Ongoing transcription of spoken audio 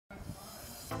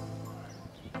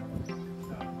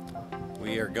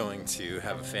We are going to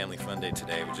have a family fun day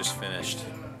today. We just finished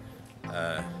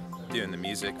doing the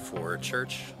music for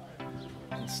church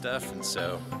and stuff, and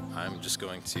so I'm just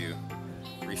going to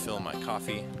refill my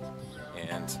coffee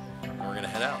and we're gonna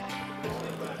head out.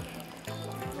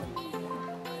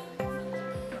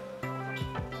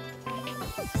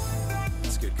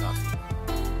 It's good coffee.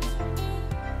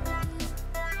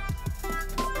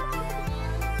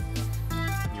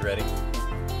 You ready?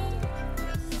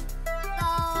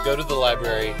 Go to the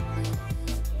library,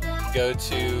 go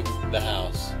to the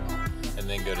house, and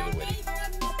then go to the Witte.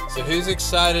 So who's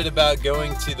excited about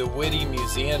going to the Witte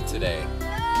Museum today?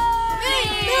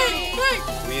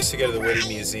 We used to go to the Witte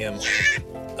Museum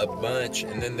a bunch,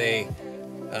 and then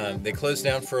they closed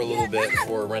down for a little bit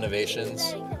for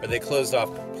renovations, or they closed off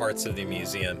parts of the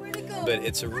museum. But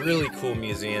it's a really cool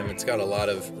museum. It's got a lot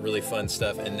of really fun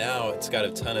stuff, and now it's got a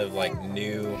ton of like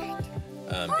new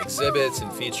exhibits and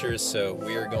features, so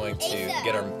we are going to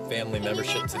get our family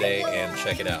membership today and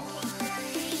check it out.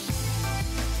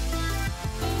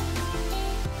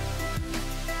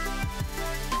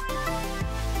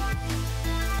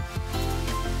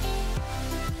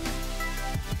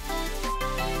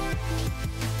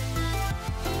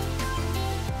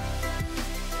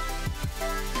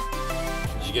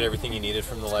 Did you get everything you needed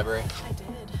from the library? I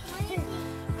did.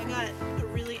 I got a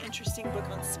really interesting book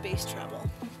on space travel.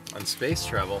 On space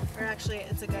travel? Or actually,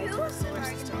 it's a guide to the solar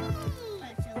system.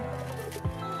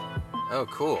 Oh,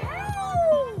 cool.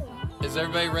 Is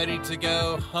everybody ready to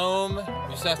go home?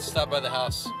 We just have to stop by the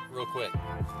house real quick.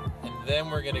 And then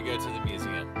we're gonna go to the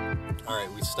museum. All right,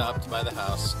 we stopped by the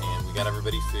house and we got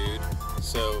everybody food.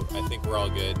 So I think we're all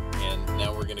good. And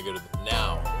now we're gonna go to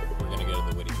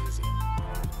the Witte Museum.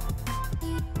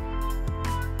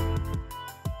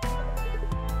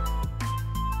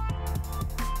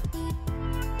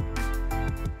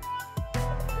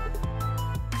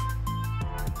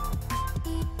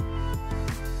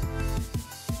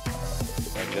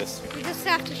 This. You just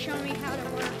have to show me how to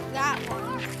work that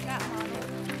one. That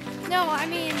model. No, I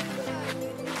mean.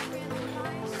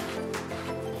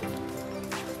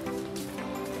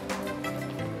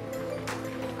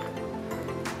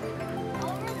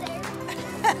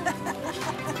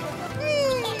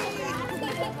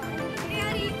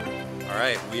 All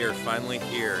right, we are finally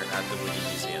here at the Witte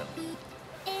Museum.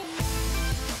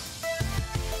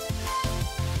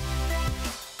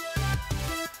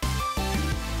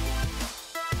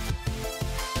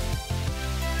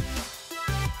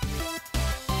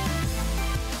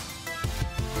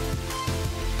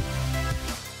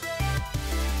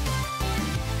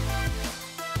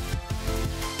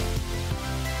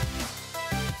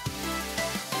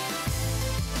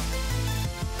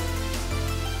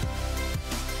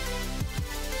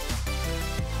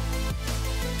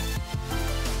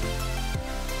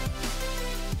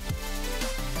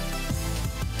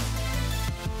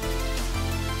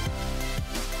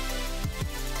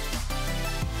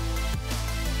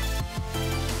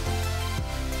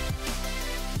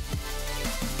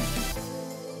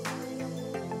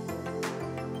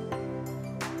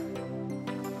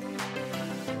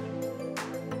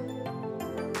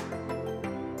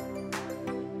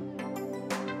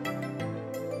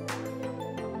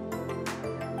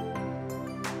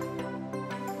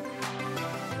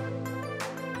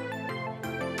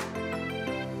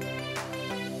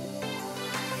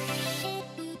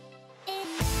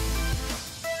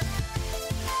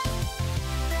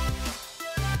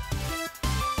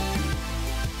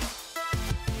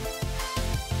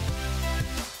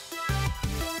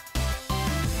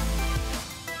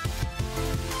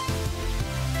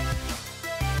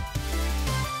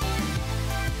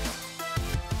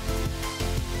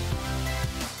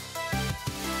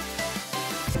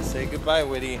 Say goodbye,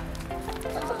 Witte.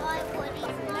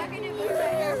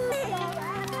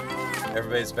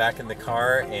 Everybody's back in the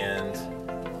car, and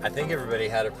I think everybody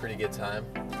had a pretty good time.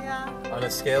 Yeah. On a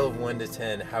scale of 1 to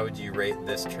 10, how would you rate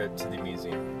this trip to the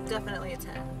museum? Definitely a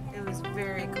 10. It was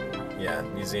very cool. Yeah,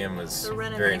 museum was the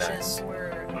very nice. renovations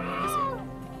were amazing.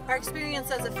 Our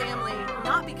experience as a family,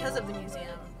 not because of the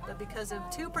museum, but because of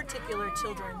two particular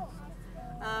children,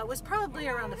 was probably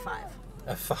around a 5.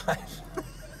 A 5?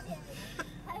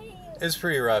 It was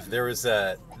pretty rough. There's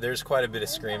quite a bit of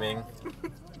screaming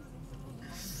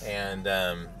and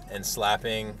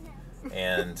slapping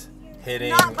and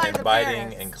hitting and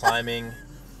biting and climbing.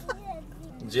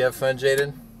 Did you have fun,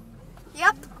 Jaden?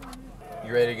 Yep.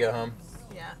 You ready to go home?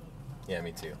 Yeah. Yeah,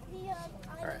 me too.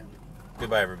 All right.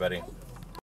 Goodbye, everybody.